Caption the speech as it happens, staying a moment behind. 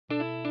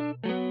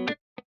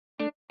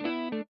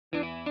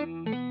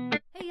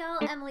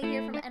Emily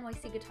here from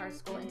NYC Guitar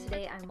School, and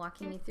today I'm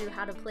walking you through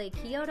how to play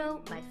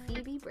Kyoto by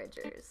Phoebe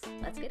Bridgers.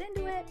 Let's get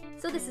into it.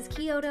 So this is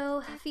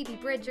Kyoto, Phoebe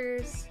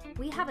Bridgers.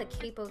 We have a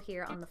capo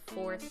here on the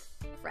 4th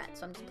fret,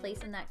 so I'm just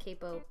placing that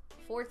capo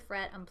 4th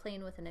fret. I'm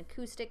playing with an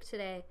acoustic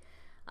today.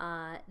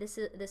 This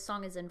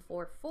song is in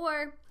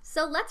 4/4.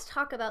 So let's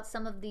talk about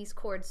some of these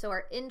chords. So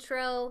our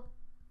intro,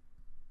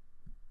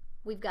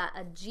 we've got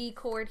a G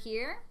chord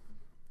here.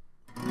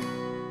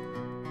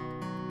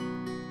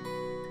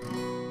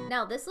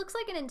 Now this looks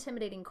like an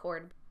intimidating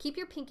chord. Keep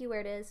your pinky where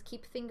it is,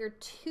 keep finger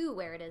 2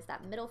 where it is,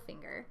 that middle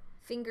finger.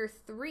 Finger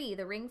 3,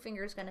 the ring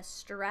finger, is gonna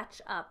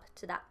stretch up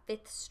to that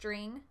 5th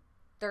string,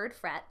 3rd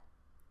fret.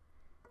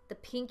 The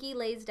pinky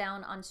lays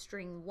down on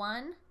string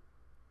 1,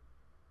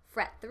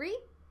 fret 3,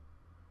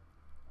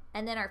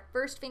 and then our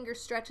first finger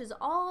stretches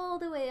all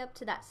the way up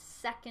to that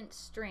 2nd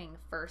string,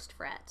 1st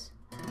fret.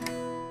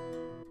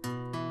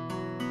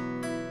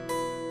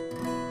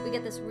 We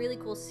get this really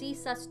cool C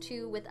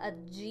sus2 with a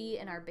G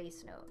in our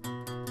bass note.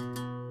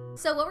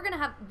 So what we're gonna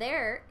have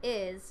there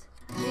is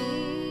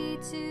G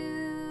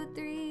 2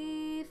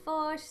 3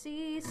 4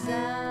 C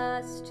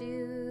sus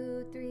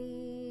 2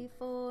 3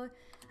 4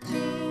 G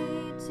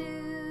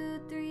 2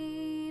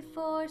 3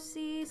 4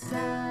 C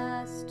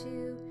sus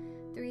 2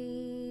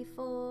 3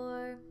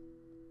 4.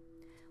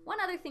 One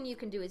other thing you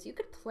can do is you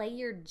could play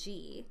your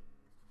G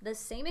the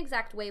same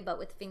exact way but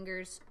with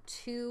fingers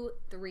 2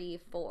 3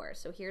 4.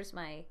 So here's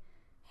my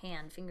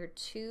hand, finger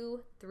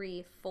 2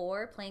 3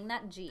 4, playing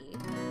that G,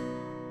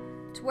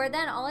 to where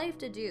then all I have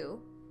to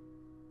do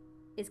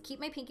is keep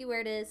my pinky where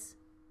it is,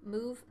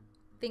 move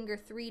finger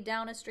 3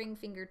 down a string,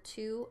 finger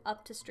 2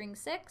 up to string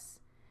 6,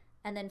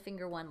 and then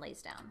finger 1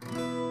 lays down.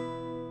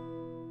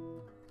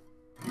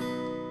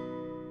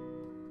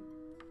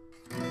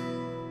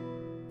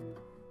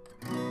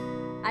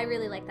 I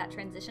really like that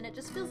transition. It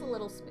just feels a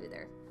little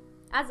smoother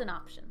as an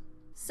option.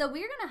 So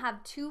we're gonna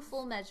have 2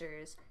 full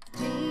measures,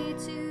 G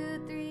 2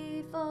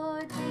 3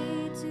 4,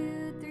 G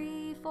 2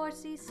 3 4,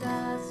 C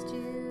sus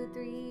 2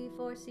 3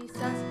 4, C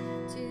sus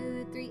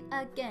 2 3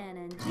 again,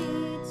 and G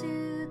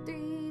 2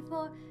 3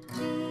 4,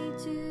 G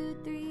 2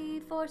 3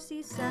 4,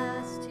 C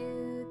sus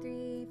 2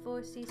 3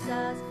 4, C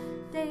sus.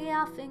 Day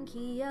off in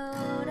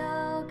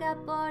Kyoto,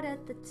 got bored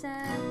at the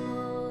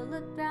temple,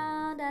 looked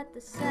round at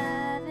the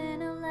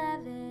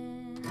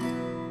 7-Eleven.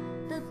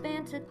 The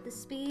band took the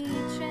speed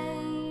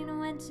train,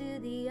 went to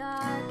the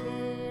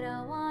arcade.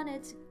 I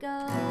wanted to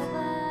go,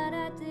 but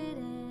I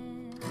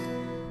didn't.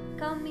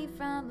 Called me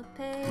from a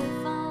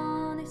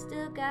payphone, they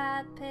still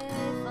got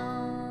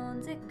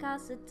payphones. It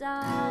costs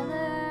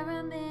 $1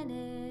 a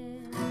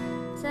minute.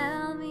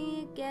 Tell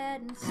me you're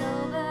getting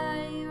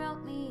sober, you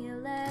wrote me a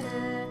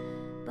letter,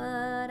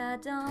 but I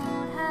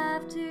don't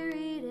have to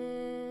read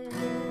it.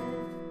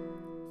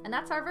 And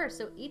that's our verse,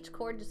 so each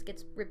chord just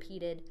gets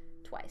repeated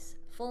twice.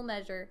 Full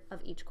measure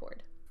of each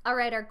chord. All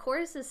right, our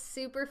chorus is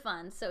super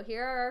fun. So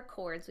here are our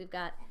chords. We've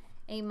got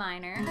A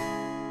minor,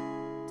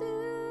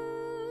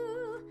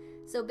 do.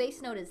 So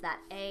bass note is that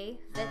A,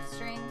 5th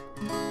string,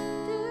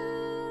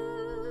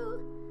 do.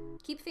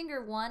 Keep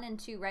finger 1 and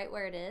 2 right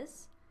where it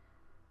is.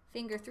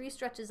 Finger 3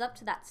 stretches up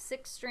to that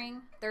 6th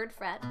string, 3rd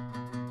fret.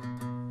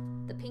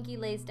 The pinky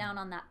lays down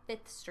on that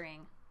 5th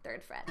string,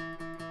 3rd fret.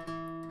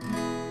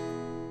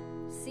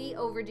 C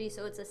over G,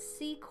 so it's a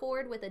C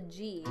chord with a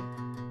G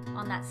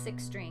on that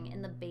 6th string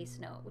in the bass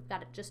note. We've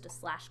got just a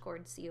slash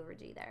chord, C over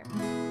G there.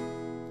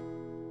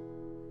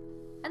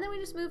 And then we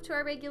just move to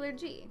our regular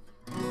G.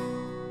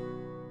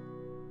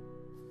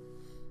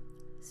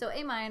 So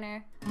A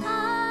minor, I'm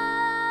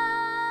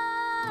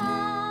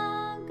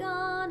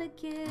gonna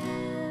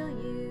kill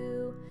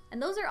you.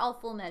 And those are all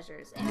full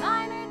measures. A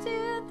minor,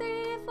 2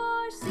 3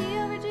 4, C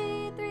over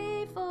G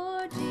 3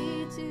 4,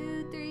 G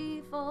 2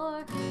 3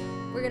 4.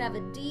 We're gonna have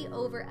a D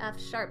over F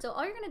sharp. So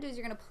all you're gonna do is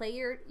you're gonna play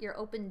your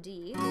open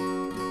D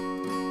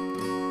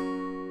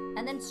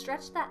and then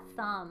stretch that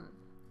thumb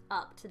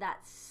up to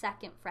that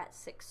 2nd fret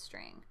 6th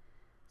string.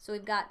 So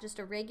we've got just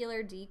a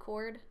regular D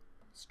chord,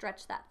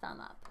 stretch that thumb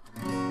up.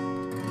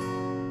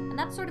 And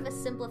that's sort of a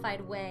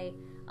simplified way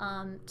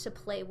to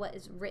play what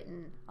is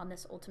written on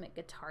this ultimate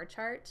guitar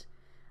chart.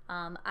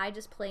 I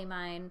just play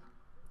mine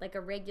like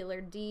a regular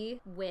D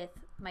with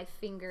my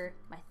finger,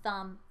 my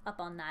thumb, up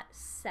on that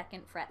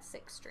 2nd fret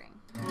 6th string.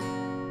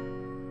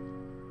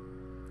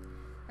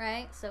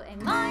 Right, so A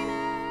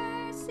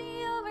minor,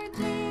 C over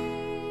G,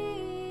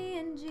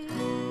 and G,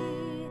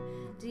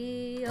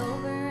 D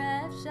over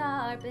F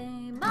sharp,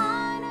 A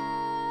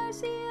minor,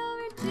 C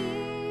over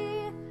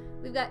G.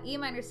 We've got E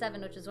minor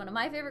 7, which is one of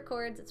my favorite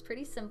chords. It's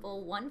pretty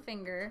simple, 1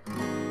 finger,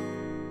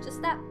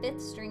 just that 5th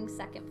string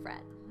 2nd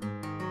fret.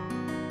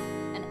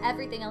 And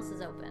everything else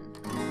is open.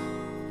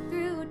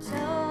 Through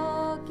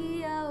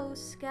Tokyo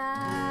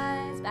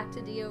skies, back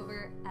to D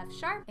over F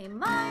sharp, A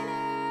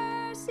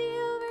minor, C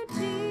over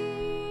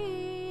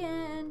G,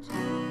 and G,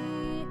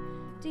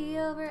 D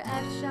over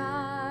F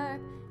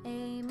sharp,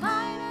 A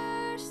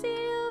minor, C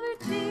over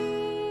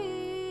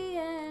G,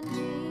 and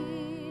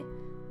G.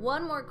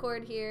 One more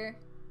chord here,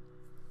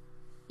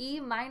 E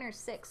minor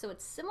 6. So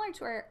it's similar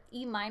to our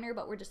E minor,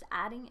 but we're just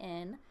adding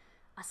in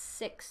a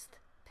 6th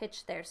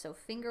pitch there. So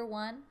finger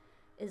 1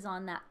 is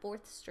on that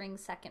 4th string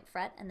 2nd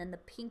fret, and then the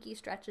pinky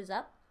stretches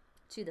up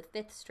to the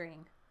 5th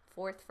string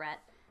 4th fret.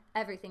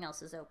 Everything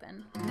else is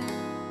open.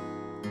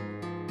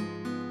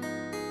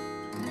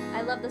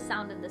 I love the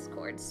sound of this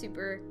chord.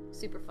 Super,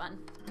 super fun.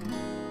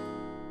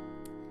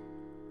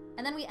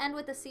 And then we end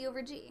with a C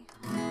over G.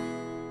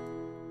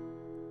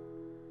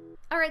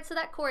 All right, so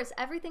that chorus,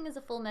 everything is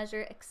a full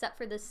measure except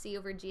for this C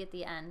over G at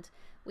the end.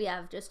 We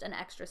have just an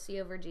extra C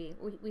over G.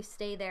 We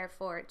stay there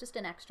for just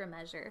an extra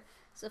measure.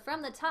 So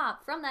from the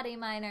top, from that A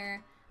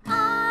minor,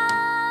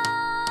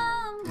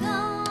 I'm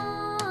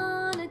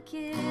gonna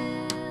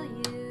kill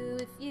you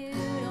if you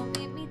don't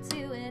beat me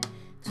to it.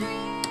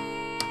 Dreaming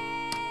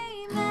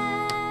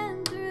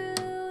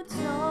through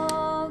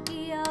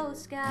Tokyo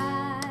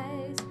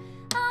skies,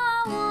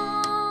 I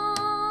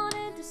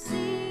wanted to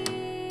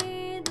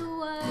see the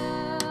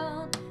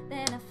world.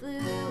 Then I flew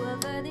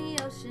over the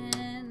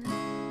ocean,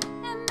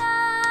 and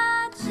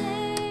I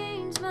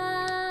changed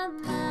my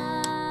mind.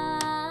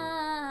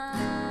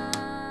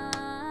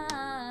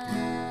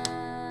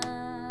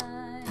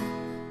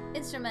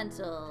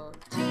 Instrumental.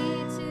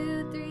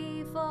 G2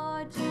 3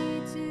 4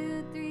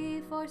 G2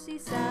 3 4 C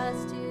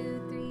sus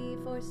 2 3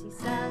 4 C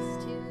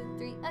sus 2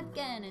 3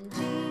 again, and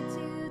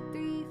G2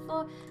 3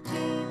 4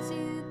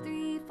 G2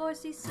 3 4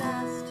 C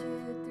sus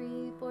 2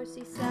 3 4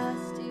 C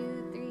sus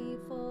 2 3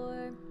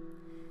 4.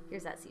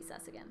 Here's that C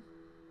sus again.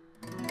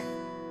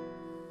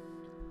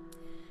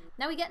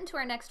 Now we get into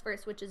our next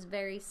verse, which is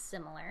very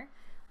similar.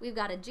 We've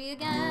got a G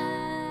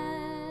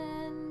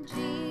again,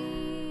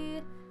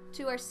 G,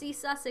 to our C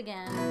sus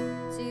again,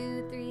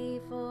 2 3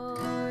 4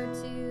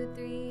 2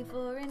 3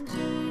 4, and G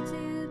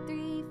 2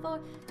 3 4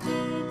 G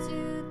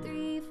 2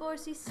 3 4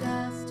 C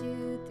sus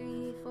 2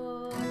 3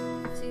 4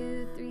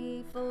 2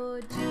 3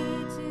 4 G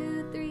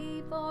 2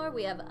 3 4.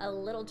 We have a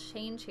little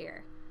change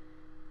here.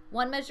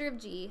 One measure of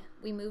G,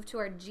 we move to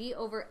our G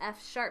over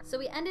F sharp. So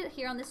we end it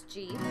here on this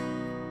G.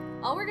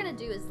 All we're gonna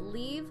do is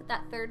leave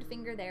that 3rd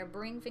finger there,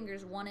 bring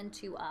fingers 1 and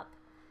 2 up,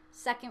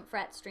 2nd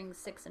fret, strings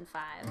 6 and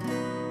 5.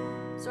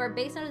 So our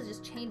bass note is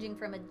just changing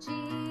from a G,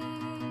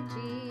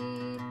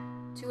 G,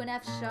 to an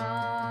F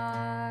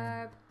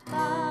sharp,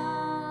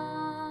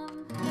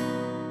 bum.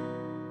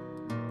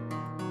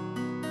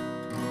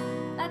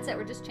 That's it,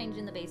 we're just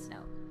changing the bass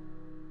note.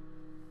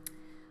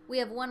 We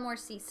have one more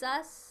C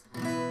sus.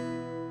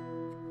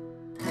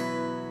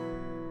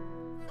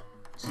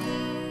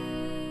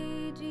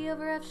 G, G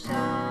over F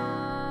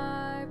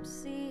sharp,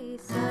 C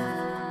sus.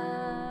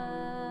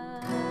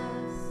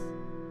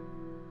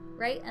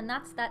 Right? And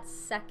that's that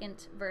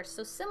 2nd verse.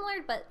 So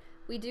similar, but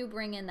we do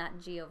bring in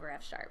that G over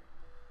F sharp.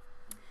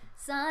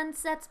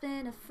 Sunset's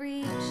been a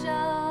freak show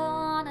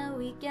on a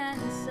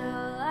weekend, so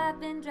I've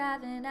been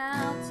driving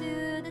out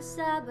to the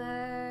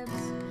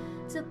suburbs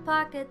to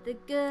park at the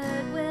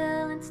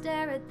Goodwill and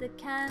stare at the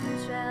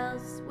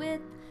chemtrails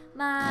with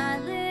my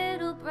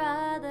little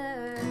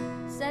brother.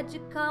 Said you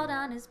called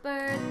on his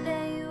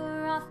birthday, you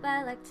were off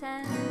by like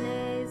 10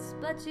 days,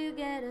 but you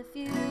get a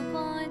few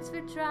points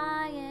for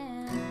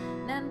trying.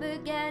 Remember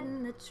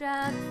getting the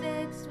truck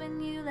fixed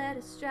when you let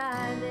us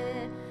drive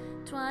it.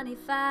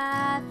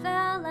 25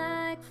 felt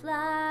like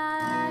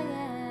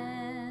flying.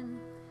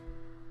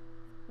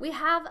 We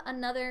have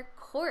another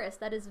chorus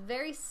that is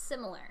very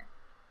similar.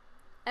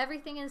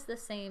 Everything is the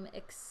same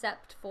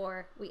except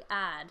for we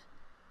add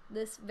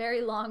this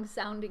very long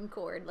sounding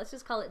chord. Let's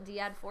just call it D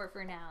add 4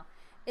 for now.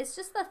 It's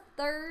just the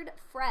 3rd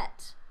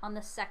fret on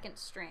the 2nd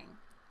string,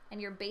 and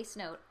your bass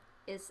note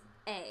is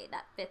A,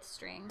 that 5th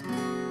string.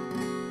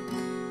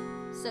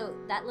 So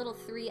that little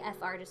 3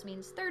 FR just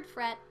means 3rd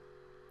fret,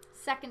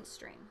 2nd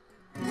string.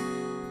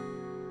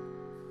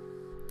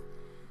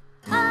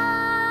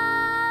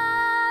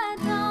 I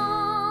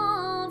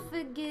don't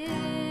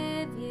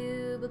forgive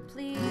you, but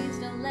please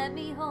don't let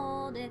me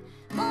hold it.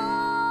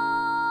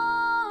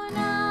 Born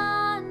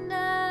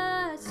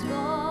under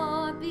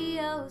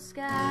Scorpio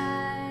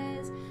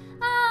skies,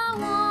 I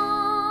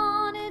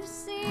wanted to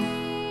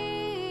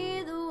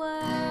see the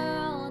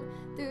world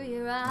through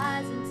your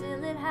eyes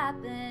until it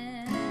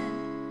happened.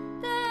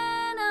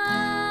 Then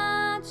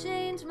I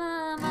changed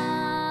my mind.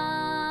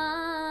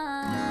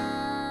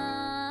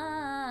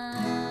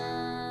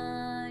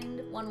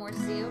 One more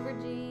C over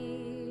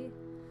G.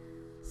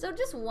 So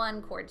just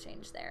one chord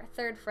change there.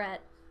 3rd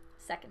fret,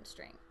 2nd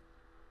string.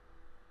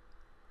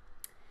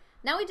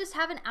 Now we just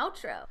have an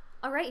outro.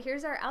 All right,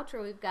 here's our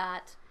outro. We've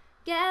got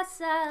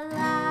Guess I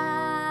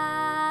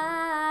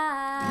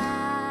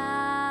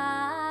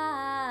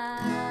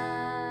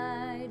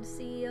lied,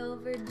 C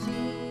over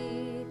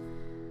G,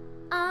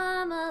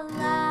 I'm a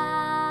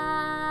liar.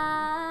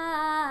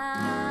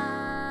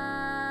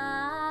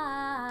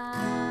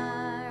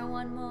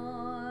 One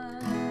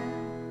more.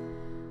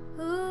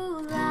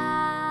 Who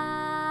lies?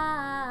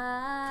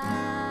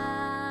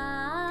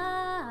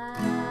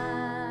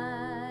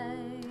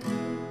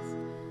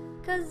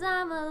 'Cause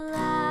I'm a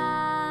liar.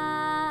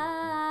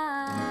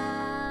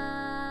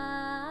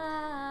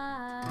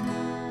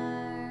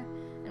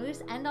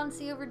 just end on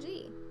C over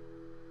G.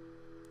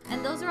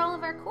 And those are all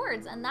of our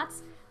chords, and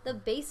that's the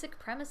basic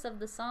premise of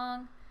the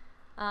song.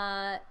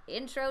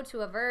 Intro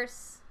to a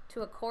verse,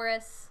 to a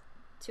chorus,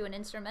 to an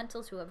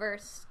instrumental, to a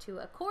verse, to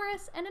a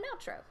chorus, and an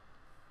outro.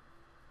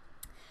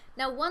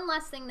 Now, one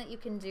last thing that you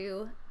can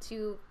do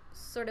to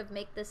sort of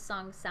make this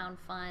song sound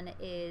fun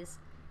is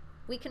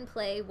we can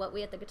play what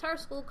we at the guitar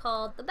school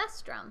call the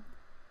best drum.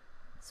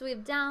 So we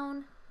have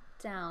down,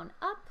 down,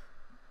 up,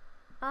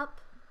 up,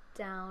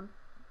 down,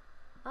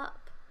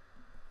 up.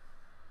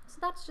 So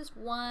that's just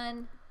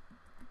 1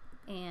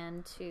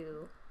 and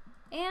 2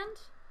 and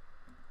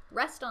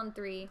rest on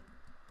 3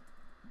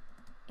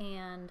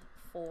 and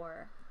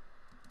 4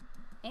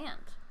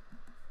 and.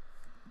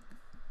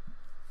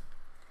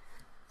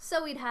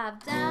 So we'd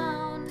have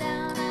down,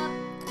 down, up,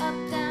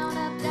 down,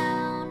 up,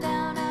 down,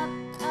 down, up,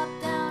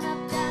 down,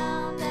 up,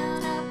 down,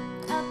 down, up,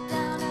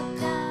 down, up,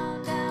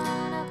 down,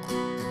 down, up.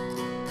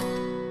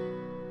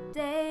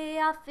 Day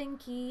off in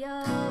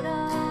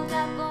Kyoto,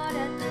 got bored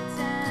at the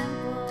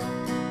temple,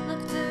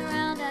 looked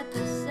around at the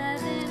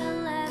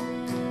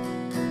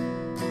 7-Eleven.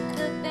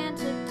 The band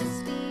took the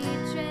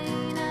speed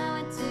train, I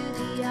went to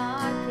the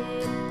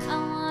arcade. I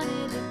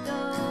wanted to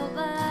go,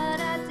 but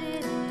I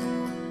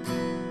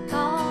didn't.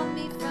 Called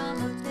me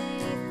from a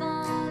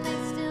payphone, they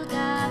still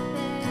got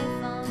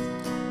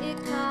payphones. It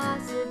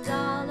costs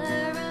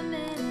 $1 a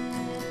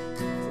minute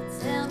to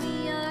tell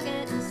me you're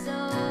getting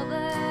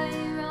sober.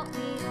 You wrote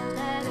me a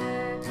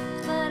letter,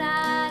 but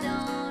I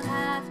don't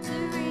have to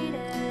read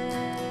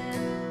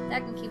it.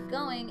 That can keep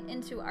going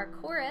into our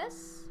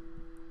chorus.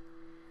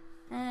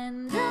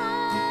 And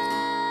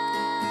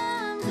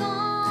I'm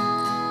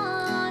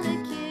gonna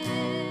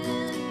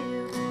kill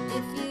you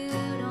if you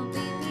don't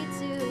beat me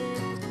to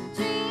it.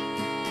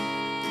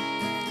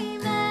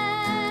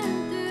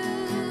 Dreaming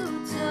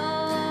through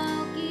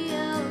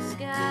Tokyo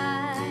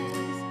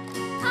skies,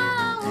 I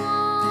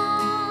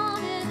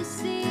wanted to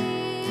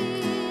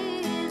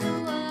see the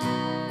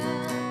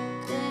world.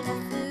 Then I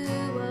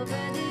flew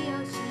over the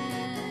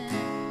ocean,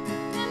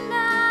 and I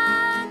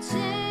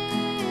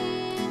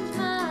changed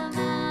my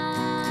mind.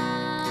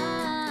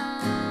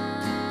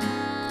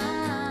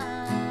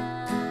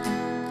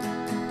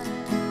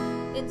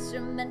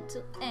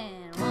 Instrumental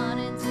and 1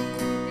 and 2,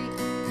 3,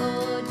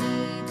 4, G,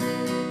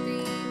 2,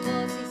 3,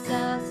 4, C,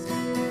 sus, 2,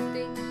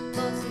 3,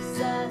 4, C,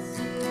 sus,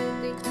 2,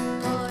 3,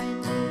 4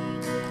 and G,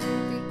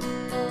 2, 3,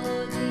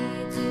 4, G,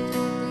 2,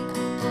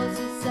 3, 4, C,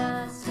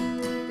 sus,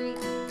 2, 3,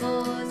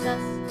 4,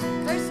 sus.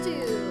 Verse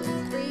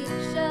 2, freak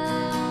show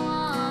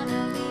on a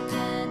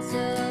weekend,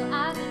 so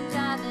I've been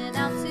driving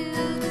out to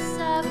the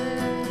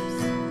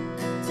suburbs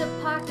to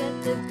park at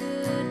the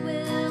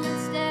Goodwill and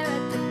stare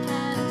at the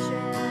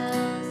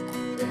chemtrails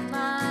with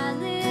my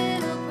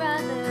little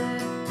brother.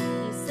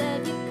 He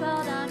said you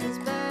called on his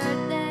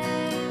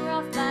birthday, we're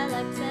off by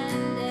like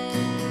 10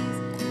 days.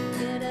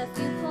 Get a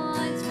few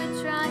points for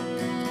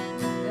trying.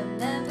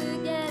 Remember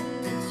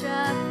getting the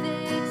truck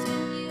fixed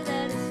when you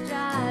let us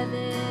drive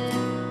it.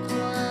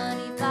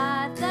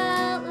 25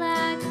 felt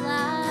like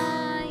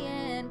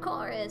flying.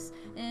 Chorus.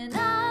 And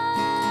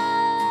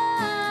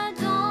I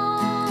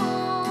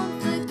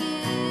don't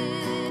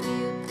forgive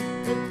you,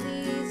 but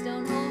please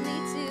don't hold me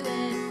to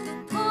it.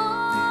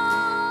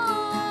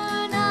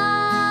 Born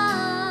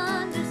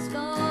under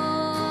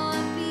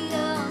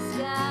Scorpio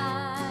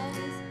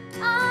skies,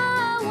 I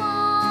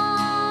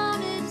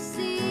wanted to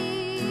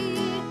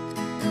see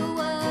the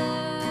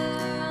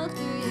world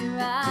through your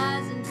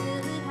eyes until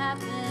it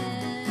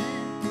happened.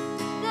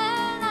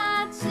 Then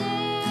I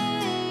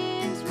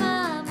changed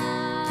my mind.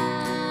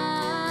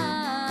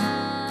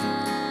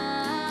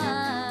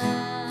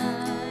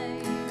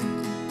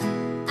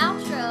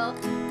 Outro,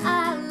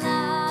 I lied.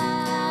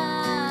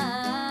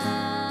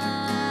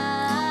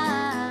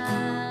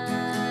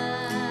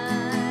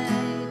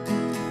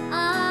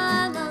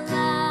 I'm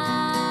alive.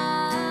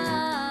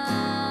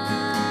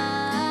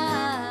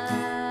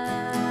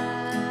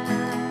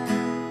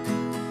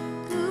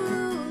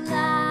 Who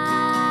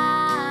lies?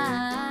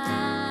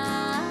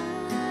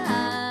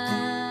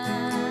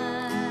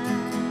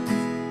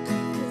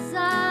 'Cause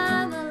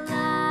I'm alive.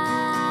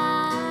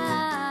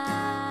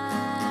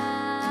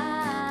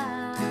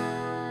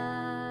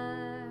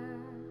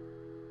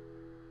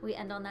 We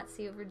end on that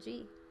C over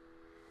G.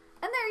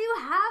 And there you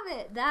have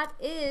it. That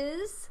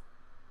is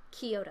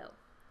Kyoto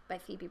by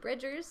Phoebe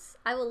Bridgers.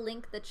 I will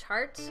link the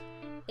chart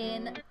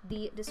in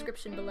the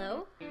description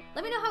below.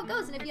 Let me know how it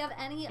goes, and if you have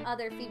any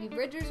other Phoebe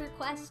Bridgers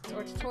requests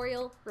or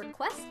tutorial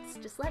requests,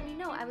 just let me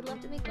know. I would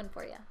love to make one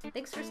for you.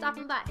 Thanks for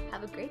stopping by.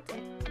 Have a great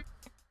day.